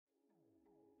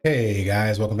Hey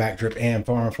guys, welcome back. Drip and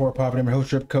Farm for Profit. I'm your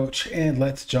host, Drip Coach, and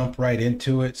let's jump right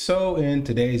into it. So in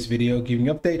today's video, giving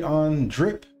an update on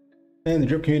Drip and the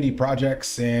Drip community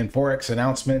projects and Forex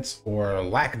announcements, or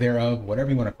lack thereof,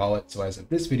 whatever you want to call it. So as of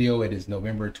this video, it is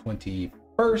November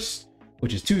 21st,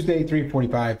 which is Tuesday,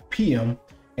 3:45 p.m.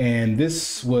 And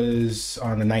this was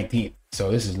on the 19th. So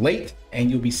this is late,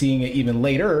 and you'll be seeing it even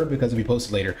later because it'll be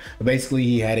posted later. But basically,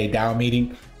 he had a DAO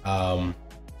meeting.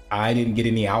 I didn't get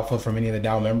any alpha from any of the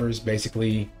DAO members.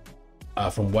 Basically,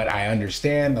 from what I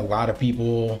understand, a lot of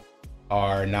people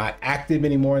are not active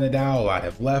anymore in the DAO. A lot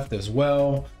have left as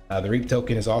well. The REAP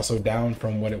token is also down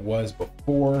from what it was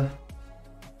before.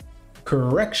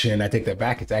 Correction, I take that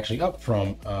back. It's actually up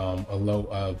from a low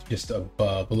of just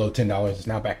below $10. It's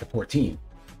now back to 14.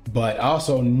 But I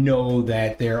also know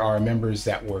that there are members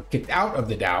that were kicked out of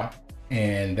the DAO,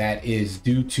 and that is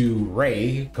due to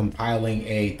Ray compiling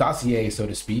a dossier, so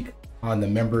to speak, on the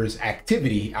members'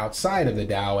 activity outside of the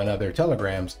DAO and other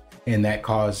telegrams, and that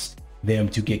caused them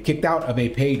to get kicked out of a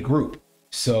paid group.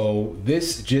 So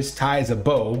this just ties a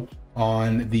bow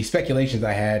on the speculations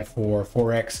I had for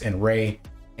Forex and Ray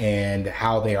and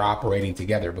how they are operating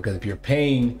together. Because if you're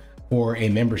paying for a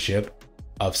membership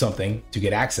of something to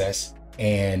get access,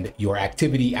 and your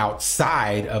activity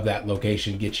outside of that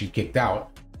location gets you kicked out,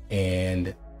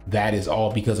 and that is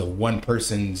all because of one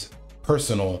person's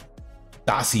personal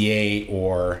dossier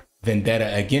or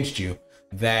vendetta against you,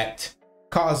 that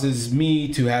causes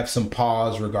me to have some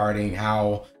pause regarding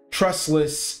how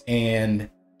trustless and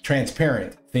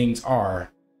transparent things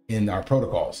are in our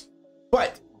protocols.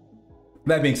 But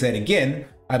that being said, again,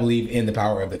 I believe in the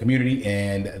power of the community,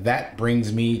 and that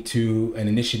brings me to an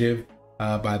initiative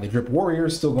by the Drip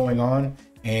Warriors still going on.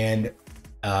 And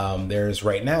there's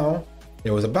right now,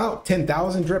 there was about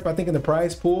 10,000 drip, I think, in the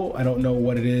prize pool. I don't know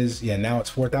what it is. Yeah, now it's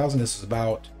 4,000. This was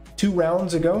about 2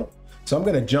 rounds ago. So I'm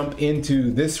going to jump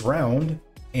into this round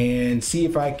and see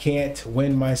if I can't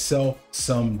win myself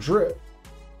some drip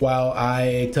while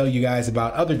I tell you guys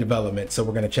about other developments. So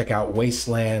we're going to check out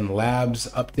Wasteland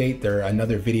Labs update. They're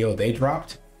another video they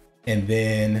dropped, and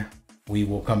then we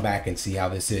will come back and see how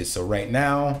this is. So right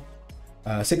now,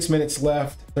 6 minutes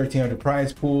left, 1,300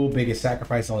 prize pool, biggest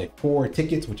sacrifice, only 4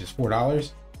 tickets, which is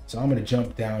 $4. So I'm gonna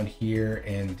jump down here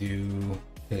and do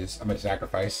this. I'm gonna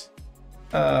sacrifice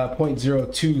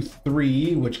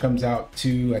 0.023, which comes out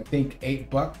to, I think,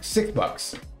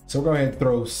 $6. So we'll go ahead and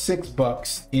throw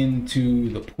 $6 into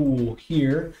the pool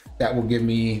here. That will give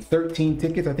me 13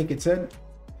 tickets, I think it said.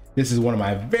 This is one of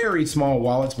my very small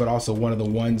wallets, but also one of the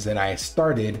ones that I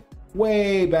started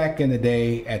way back in the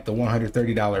day at the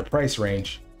 $130 price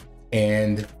range.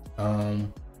 And I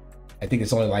think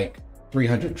it's only like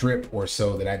 300 drip or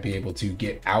so that I'd be able to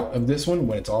get out of this one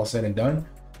when it's all said and done.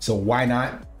 So why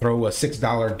not throw a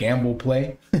 $6 gamble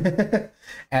play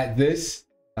at this?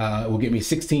 It will get me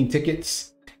 16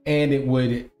 tickets, and it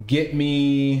would get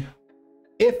me,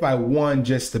 if I won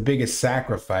just the biggest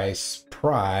sacrifice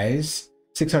prize,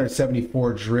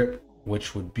 674 drip,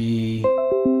 which would be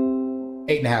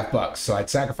 $8.50. So I'd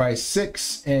sacrifice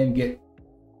 6 and get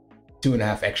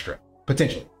 2.5 extra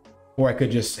potentially, or I could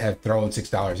just have thrown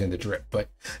 $6 in the drip. But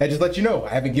that just lets you know I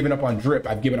haven't given up on drip.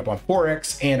 I've given up on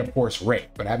Forex and of course Ray,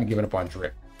 but I haven't given up on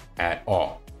drip at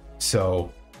all.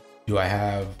 So do I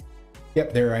have?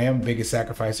 Yep, there I am. Biggest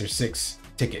sacrifice, or 6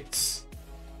 tickets.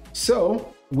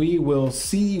 So we will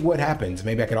see what happens.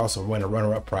 Maybe I could also win a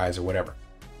runner-up prize or whatever.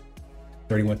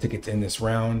 31 tickets in this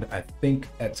round. I think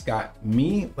that's got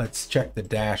me. Let's check the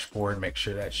dashboard, make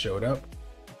sure that showed up.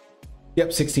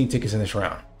 Yep, 16 tickets in this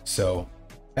round. So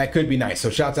that could be nice. So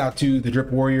shouts out to the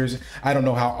Drip Warriors. I don't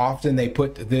know how often they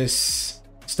put this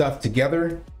stuff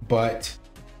together, but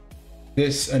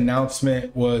this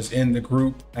announcement was in the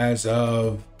group as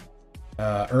of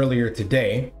earlier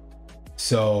today.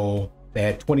 So they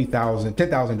had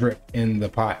 10,000 drip in the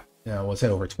pot. We'll say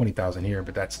over 20,000 here,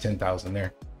 but that's 10,000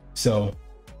 there. So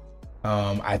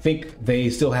I think they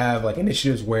still have like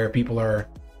initiatives where people are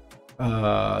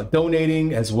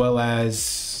donating as well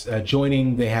as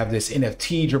joining. They have this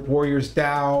NFT Drip Warriors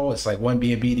DAO. It's like 1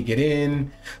 BNB to get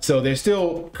in. So there's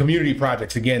still community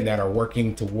projects, again, that are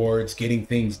working towards getting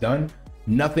things done.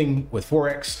 Nothing with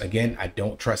Forex. Again, I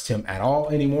don't trust him at all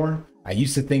anymore. I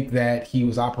used to think that he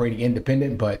was operating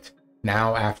independent, but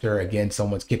now after, again,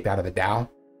 someone's kicked out of the DAO,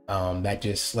 that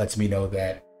just lets me know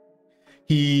that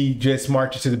he just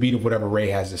marches to the beat of whatever Ray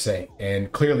has to say. And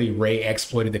clearly Ray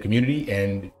exploited the community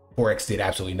and Forex did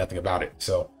absolutely nothing about it.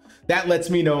 So that lets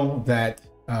me know that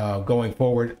going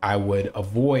forward, I would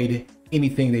avoid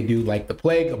anything they do like the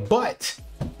plague, but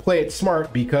play it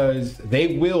smart, because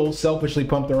they will selfishly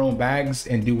pump their own bags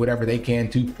and do whatever they can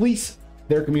to fleece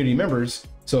their community members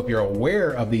So if you're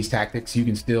aware of these tactics, you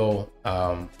can still,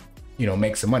 you know,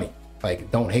 make some money.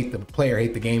 Like, don't hate the player,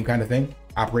 hate the game kind of thing.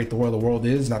 Operate the world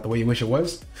is, not the way you wish it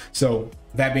was. So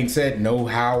that being said, know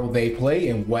how they play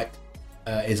and what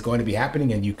is going to be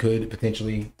happening, and you could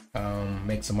potentially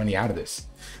make some money out of this,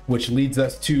 which leads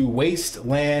us to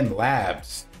Wasteland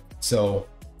Labs. So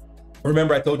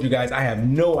remember, I told you guys I have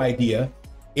no idea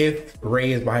if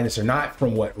Ray is behind this or not.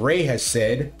 From what Ray has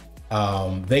said,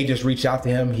 they just reached out to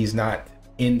him. He's not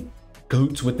in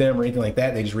cahoots with them or anything like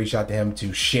that. They just reached out to him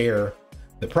to share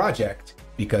the project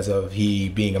because of he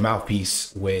being a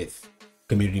mouthpiece with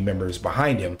community members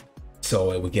behind him,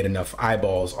 so it would get enough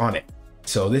eyeballs on it.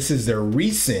 So this is their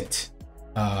recent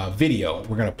video.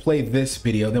 We're gonna play this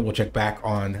video, then we'll check back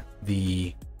on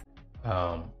the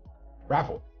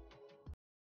raffle.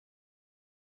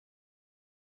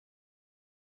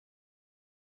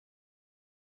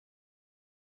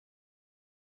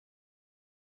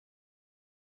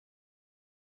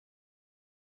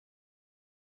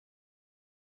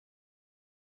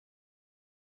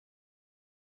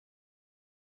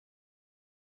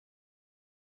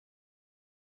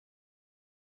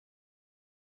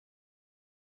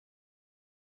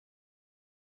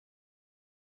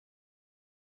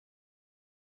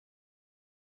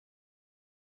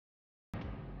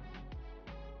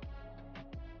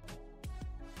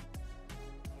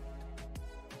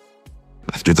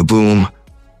 After the boom,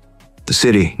 the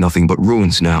city, nothing but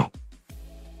ruins now,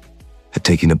 had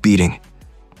taken a beating,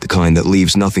 the kind that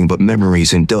leaves nothing but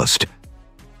memories and dust.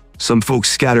 Some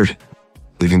folks scattered,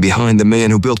 leaving behind the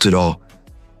man who built it all,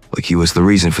 like he was the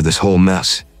reason for this whole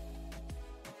mess.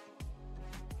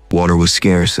 Water was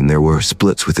scarce and there were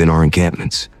splits within our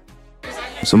encampments.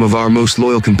 Some of our most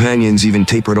loyal companions even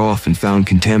tapered off and found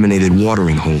contaminated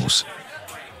watering holes.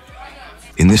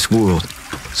 In this world,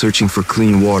 searching for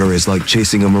clean water is like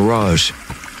chasing a mirage.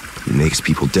 It makes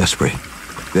people desperate.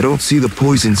 They don't see the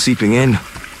poison seeping in,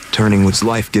 turning what's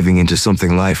life-giving into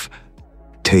something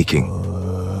life-taking.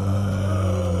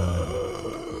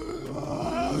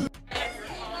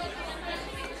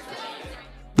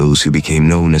 Those who became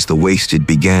known as the Wasted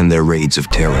began their raids of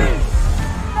terror.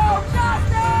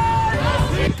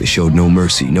 They showed no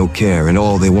mercy, no care, and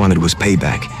all they wanted was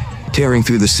payback, tearing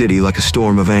through the city like a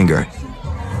storm of anger.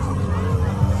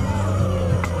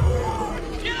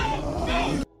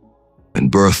 And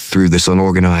birthed through this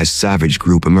unorganized savage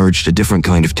group emerged a different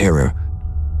kind of terror.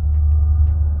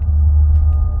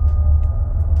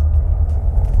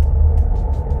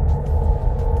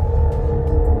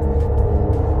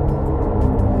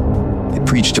 They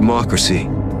preached democracy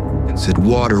and said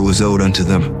water was owed unto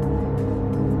them.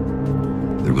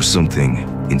 There was something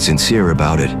insincere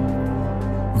about it.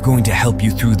 We're going to help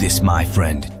you through this, my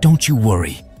friend. Don't you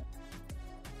worry.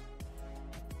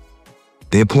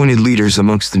 They appointed leaders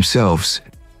amongst themselves.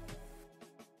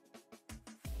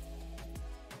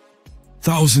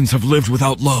 Thousands have lived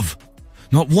without love,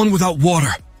 not one without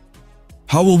water.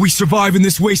 How will we survive in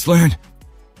this wasteland?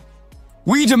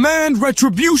 We demand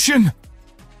retribution!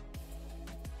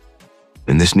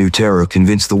 And this new terror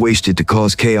convinced the Wasted to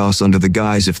cause chaos under the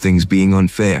guise of things being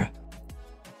unfair.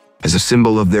 As a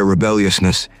symbol of their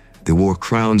rebelliousness, they wore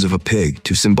crowns of a pig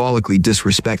to symbolically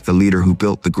disrespect the leader who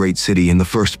built the great city in the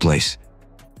first place.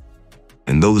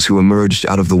 And those who emerged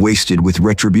out of the Wasted with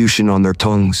retribution on their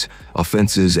tongues,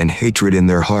 offenses and hatred in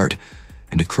their heart,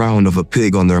 and a crown of a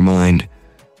pig on their mind,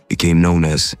 became known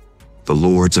as the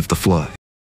Lords of the Flood.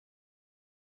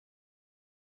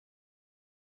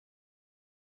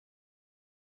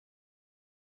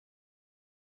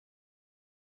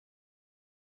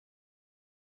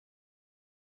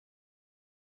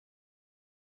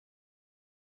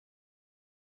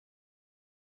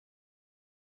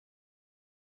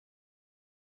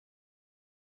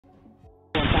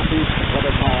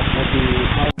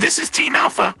 This is Team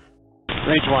Alpha.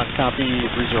 Range 1, copy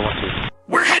 3012.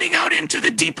 We're heading out into the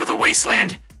deep of the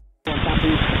wasteland.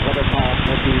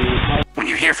 When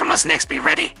you hear from us next, be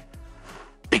ready,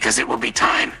 because it will be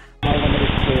time.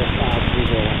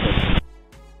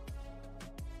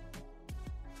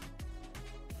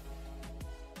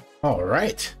 All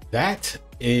right, that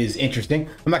is interesting.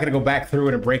 I'm not going to go back through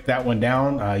it and break that one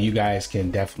down. You guys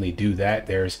can definitely do that.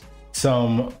 There's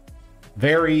some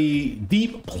very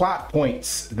deep plot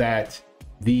points that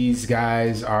these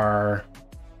guys are,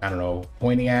 I don't know,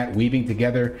 pointing at, weaving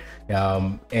together,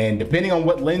 and depending on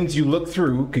what lens you look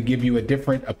through could give you a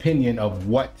different opinion of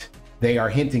what they are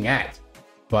hinting at.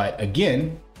 But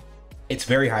again, it's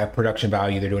very high production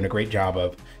value. They're doing a great job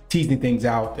of teasing things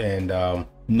out, and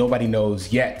nobody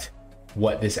knows yet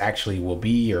what this actually will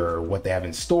be or what they have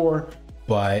in store,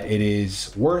 but it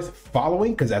is worth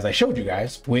following because, as I showed you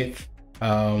guys with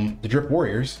the Drip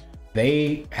Warriors,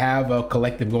 they have a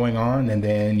collective going on, and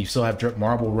then you still have Drip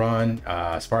Marble Run.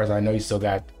 As far as I know, you still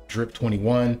got Drip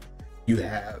 21. You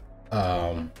have,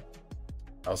 I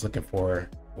was looking for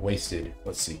Wasted.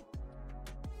 Let's see.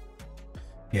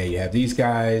 Yeah, you have these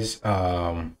guys.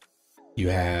 You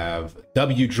have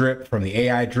W Drip from the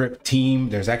AI Drip team.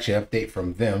 There's actually an update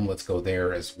from them. Let's go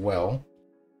there as well.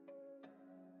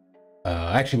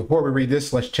 Actually, before we read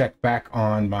this, let's check back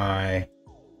on my,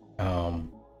 what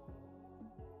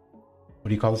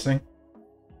do you call this thing?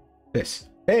 This.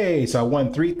 Hey, so I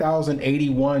won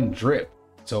 3,081 drip.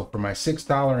 So for my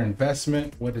 $6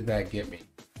 investment, what did that get me?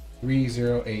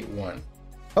 3081.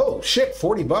 Oh shit,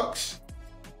 40 bucks.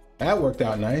 That worked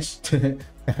out nice.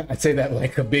 I'd say that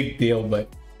like a big deal, but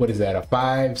what is that? A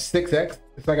 6x?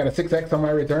 If I got a 6x on my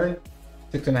return,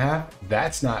 6.5.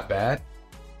 That's not bad.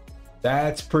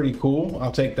 That's pretty cool.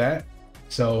 I'll take that.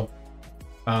 So,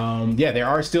 yeah, there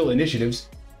are still initiatives,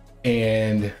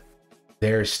 and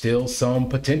there's still some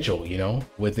potential, you know,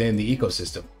 within the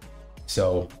ecosystem.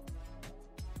 So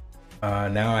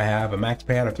now I have a max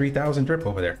payout of 3,000 drip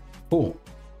over there. Cool.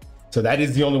 So that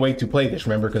is the only way to play this,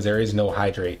 remember, because there is no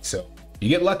hydrate. So you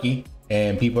get lucky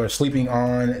and people are sleeping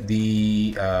on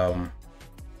the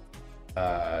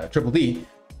Triple D,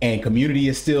 and community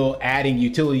is still adding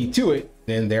utility to it,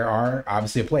 then there are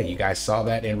obviously a play. You guys saw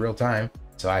that in real time.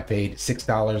 So I paid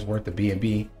 $6 worth of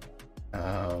BNB,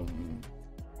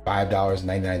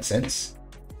 $5.99,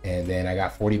 and then I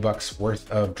got 40 bucks worth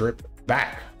of drip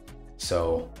back.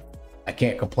 So I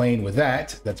can't complain with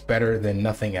that. That's better than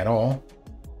nothing at all.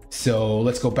 So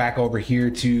let's go back over here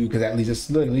to, because that leads us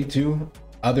literally to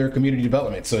other community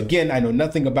development. So again, I know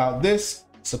nothing about this.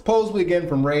 Supposedly, again,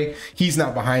 from Ray, he's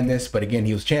not behind this, but again,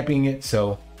 he was championing it.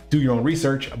 So do your own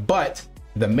research. But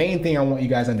the main thing I want you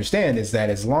guys to understand is that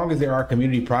as long as there are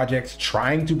community projects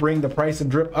trying to bring the price of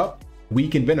drip up, we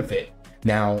can benefit.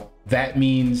 Now, that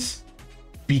means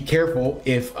be careful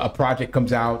if a project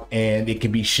comes out and it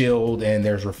can be shilled and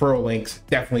there's referral links.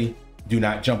 Definitely do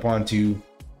not jump onto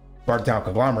Bartertown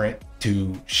Conglomerate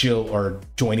to shill or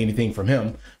join anything from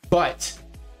him. But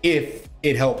if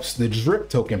it helps the drip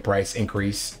token price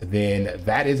increase, then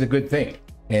that is a good thing.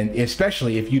 And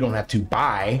especially if you don't have to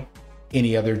buy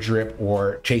any other drip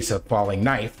or chase a falling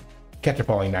knife, catch a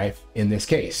falling knife in this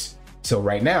case. So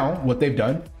right now, what they've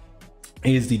done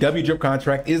is the W drip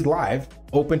contract is live,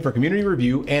 open for community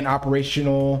review and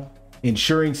operational,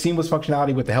 ensuring seamless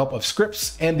functionality with the help of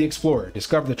Scripts and the Explorer.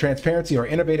 Discover the transparency or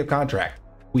innovative contract.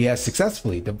 We have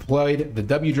successfully deployed the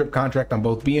W drip contract on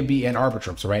both BNB and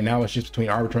Arbitrum. So right now it's just between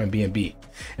Arbitrum and BNB,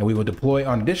 and we will deploy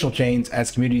on additional chains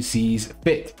as community sees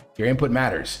fit. Your input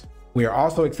matters. We are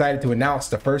also excited to announce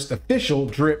the first official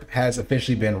drip has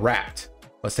officially been wrapped.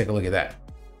 Let's take a look at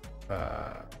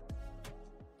that.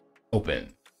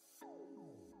 Open.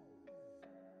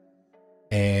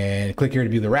 And click here to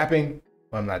view the wrapping.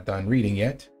 I'm not done reading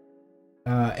yet.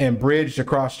 And bridged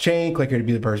across chain. Click here to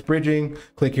view the burst bridging.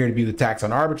 Click here to view the tax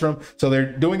on Arbitrum. So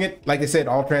they're doing it, like I said,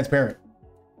 all transparent.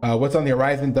 What's on the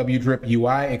horizon? W drip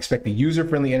UI. Expect a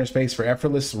user-friendly interface for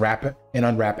effortless wrap and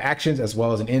unwrap actions, as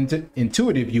well as an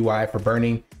intuitive UI for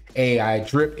burning AI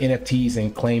drip NFTs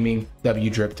and claiming W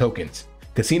drip tokens.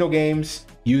 Casino games.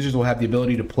 Users will have the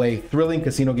ability to play thrilling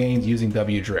casino games using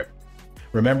W drip.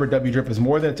 Remember, W drip is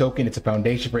more than a token. It's a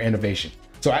foundation for innovation.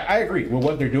 So I agree with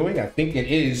what they're doing. I think it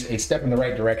is a step in the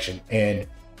right direction. And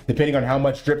depending on how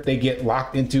much drip they get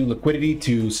locked into liquidity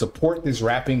to support this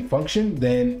wrapping function,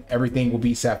 then everything will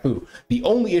be SAFU. The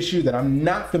only issue that I'm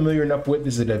not familiar enough with,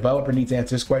 this is a developer needs to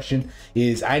answer this question,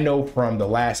 is I know from the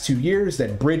last 2 years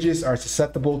that bridges are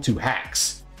susceptible to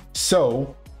hacks.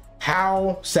 So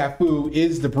how SAFU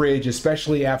is the bridge,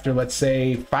 especially after, let's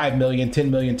say, 5 million, 10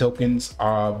 million tokens,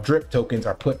 drip tokens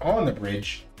are put on the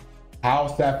bridge, how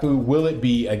SAFU will it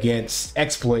be against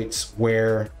exploits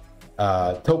where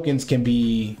tokens can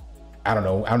be, I don't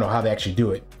know how they actually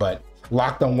do it, but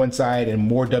locked on one side and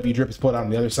more W drip is put on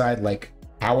the other side. Like,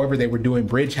 however they were doing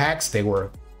bridge hacks, they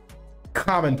were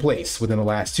commonplace within the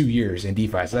last 2 years in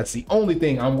DeFi. So that's the only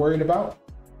thing I'm worried about.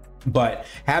 But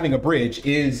having a bridge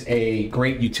is a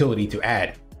great utility to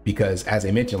add, because as I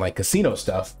mentioned, like casino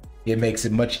stuff, it makes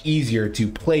it much easier to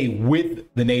play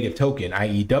with the native token,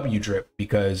 i.e. W drip,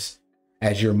 because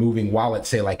as you're moving wallets,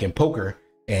 say like in poker,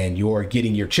 and you're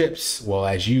getting your chips, well,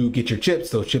 as you get your chips,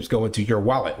 those chips go into your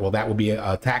wallet. Well, that will be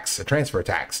a tax, a transfer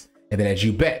tax. And then as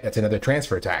you bet, that's another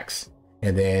transfer tax.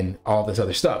 And then all this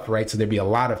other stuff, right? So there'd be a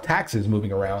lot of taxes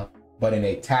moving around, but in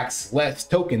a tax-less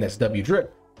token that's W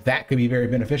drip, that could be very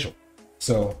beneficial.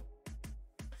 So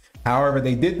however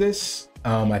they did this,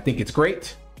 I think it's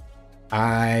great.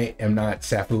 I am not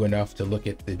SAFU enough to look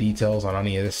at the details on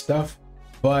any of this stuff.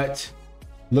 but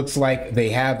looks like they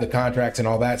have the contracts and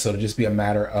all that. So it'll just be a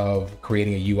matter of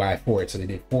creating a UI for it. So they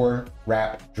did 4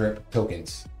 wrap drip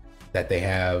tokens that they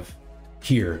have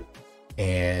here,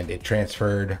 and it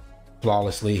transferred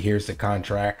flawlessly. Here's the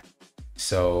contract.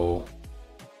 So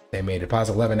they made a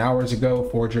deposit 11 hours ago,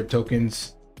 4 drip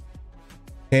tokens,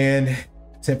 and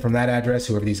sent from that address,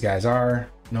 whoever these guys are,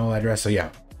 no address. So yeah,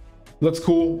 looks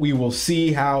cool. We will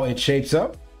see how it shapes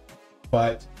up,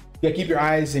 but yeah, keep your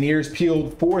eyes and ears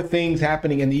peeled for things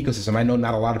happening in the ecosystem. I know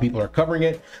not a lot of people are covering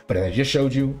it, but as I just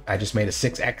showed you, I just made a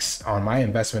 6x on my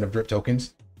investment of drip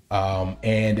tokens.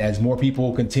 And as more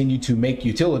people continue to make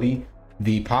utility,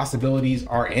 the possibilities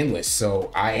are endless.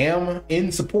 So I am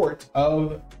in support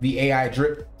of the AI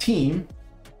drip team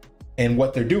and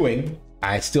what they're doing.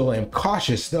 I still am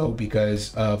cautious though,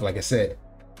 because of, like I said,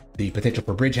 the potential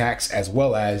for bridge hacks, as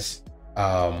well as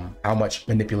how much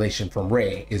manipulation from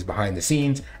Ray is behind the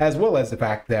scenes, as well as the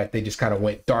fact that they just kind of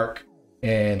went dark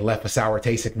and left a sour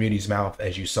taste in the community's mouth,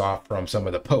 as you saw from some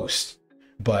of the posts.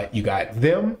 But you got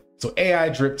them, so AI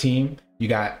drip team, you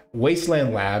got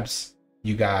Wasteland Labs,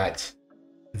 you got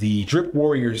the Drip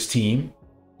Warriors team,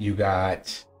 you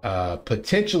got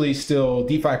potentially still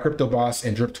DeFi Crypto Boss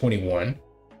and Drip 21,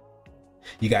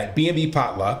 you got BNB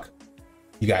Potluck,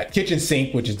 you got Kitchen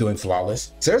Sink, which is doing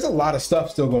flawless. So there's a lot of stuff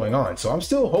still going on. So I'm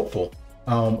still hopeful.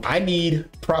 I need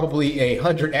probably a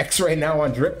 100x right now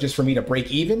on drip just for me to break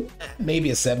even,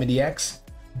 maybe a 70x.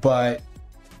 But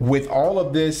with all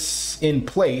of this in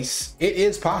place, it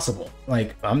is possible.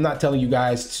 Like, I'm not telling you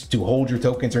guys to hold your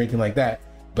tokens or anything like that,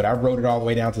 but I wrote it all the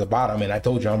way down to the bottom, and I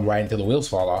told you I'm riding until the wheels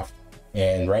fall off.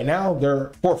 And right now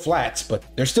they're 4 flats, but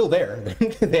they're still there.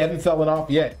 They haven't fallen off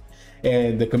yet.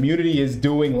 And the community is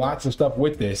doing lots of stuff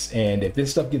with this. And if this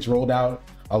stuff gets rolled out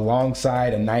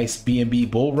alongside a nice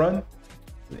BNB bull run,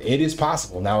 it is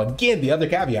possible. Now, again, the other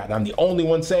caveat, and I'm the only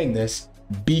one saying this,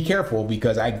 be careful,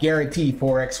 because I guarantee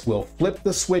Forex will flip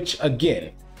the switch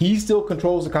again. He still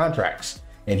controls the contracts.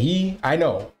 And he, I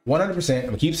know, 100%, I'm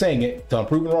gonna keep saying it till I'm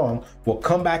proven wrong, will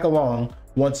come back along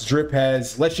once drip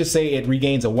has, let's just say it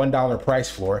regains a $1 price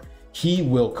floor. He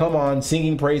will come on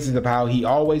singing praises of how he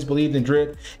always believed in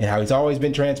drip and how he's always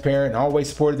been transparent and always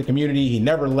supported the community. He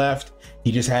never left.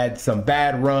 He just had some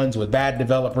bad runs with bad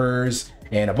developers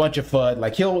and a bunch of FUD.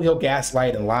 Like, he'll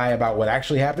gaslight and lie about what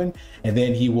actually happened, and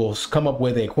then he will come up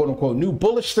with a quote unquote new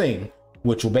bullish thing,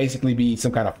 which will basically be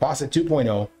some kind of faucet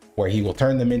 2.0, where he will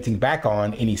turn the minting back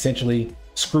on and essentially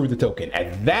screw the token.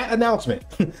 At that announcement,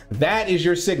 that is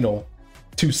your signal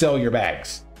to sell your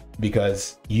bags,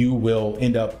 because you will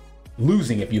end up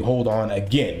losing if you hold on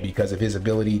again because of his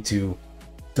ability to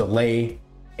delay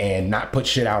and not put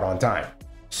shit out on time.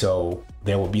 So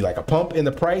there will be like a pump in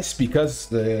the price because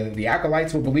the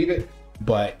acolytes will believe it,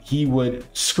 but he would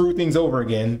screw things over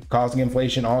again, causing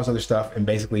inflation, all this other stuff, and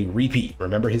basically repeat.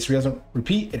 Remember, history doesn't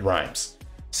repeat, it rhymes.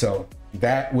 So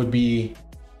that would be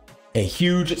a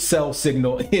huge sell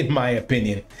signal, in my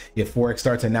opinion, if Forex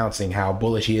starts announcing how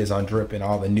bullish he is on drip and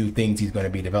all the new things he's going to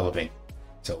be developing.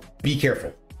 So be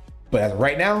careful. But as of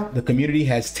right now, the community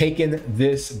has taken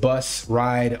this bus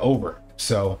ride over.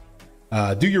 So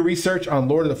do your research on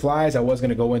Lord of the Flies. I was going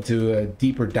to go into a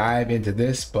deeper dive into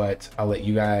this, but I'll let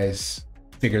you guys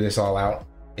figure this all out.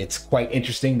 It's quite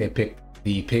interesting. They picked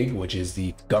the pig, which is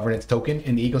the governance token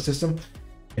in the ecosystem,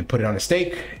 and put it on a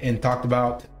stake, and talked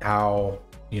about how,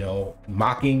 you know,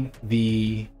 mocking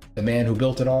the man who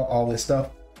built it all this stuff.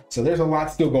 So there's a lot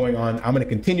still going on. I'm going to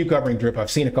continue covering drip. I've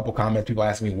seen a couple comments, people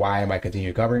asking me why am I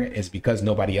continuing covering it. It's because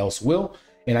nobody else will.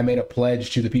 And I made a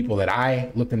pledge to the people that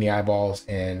I looked in the eyeballs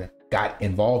and got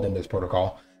involved in this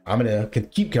protocol. I'm going to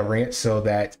keep covering it so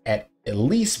that at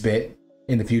least bit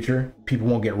in the future, people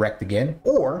won't get wrecked again,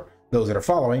 or those that are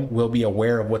following will be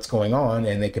aware of what's going on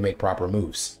and they can make proper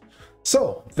moves.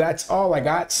 So that's all I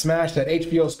got. Smash that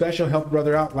HBO special, help a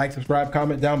brother out, like, subscribe,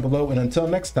 comment down below, and until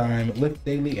next time, lift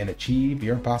daily and achieve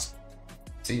your impossible.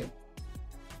 See ya.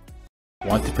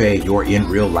 Want to pay your in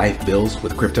real life bills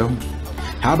with crypto?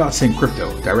 How about send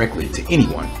crypto directly to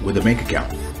anyone with a bank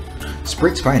account?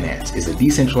 SPRITZ Finance is a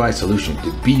decentralized solution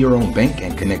to be your own bank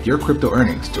and connect your crypto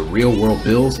earnings to real world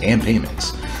bills and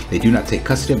payments. They do not take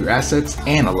custody of your assets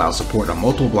and allow support on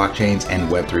multiple blockchains and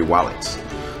Web3 wallets.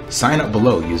 Sign up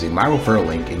below using my referral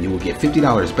link and you will get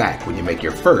 $50 back when you make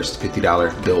your first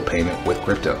 $50 bill payment with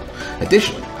crypto.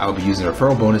 Additionally, I will be using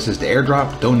referral bonuses to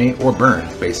airdrop, donate, or burn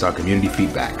based on community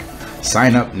feedback.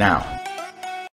 Sign up now.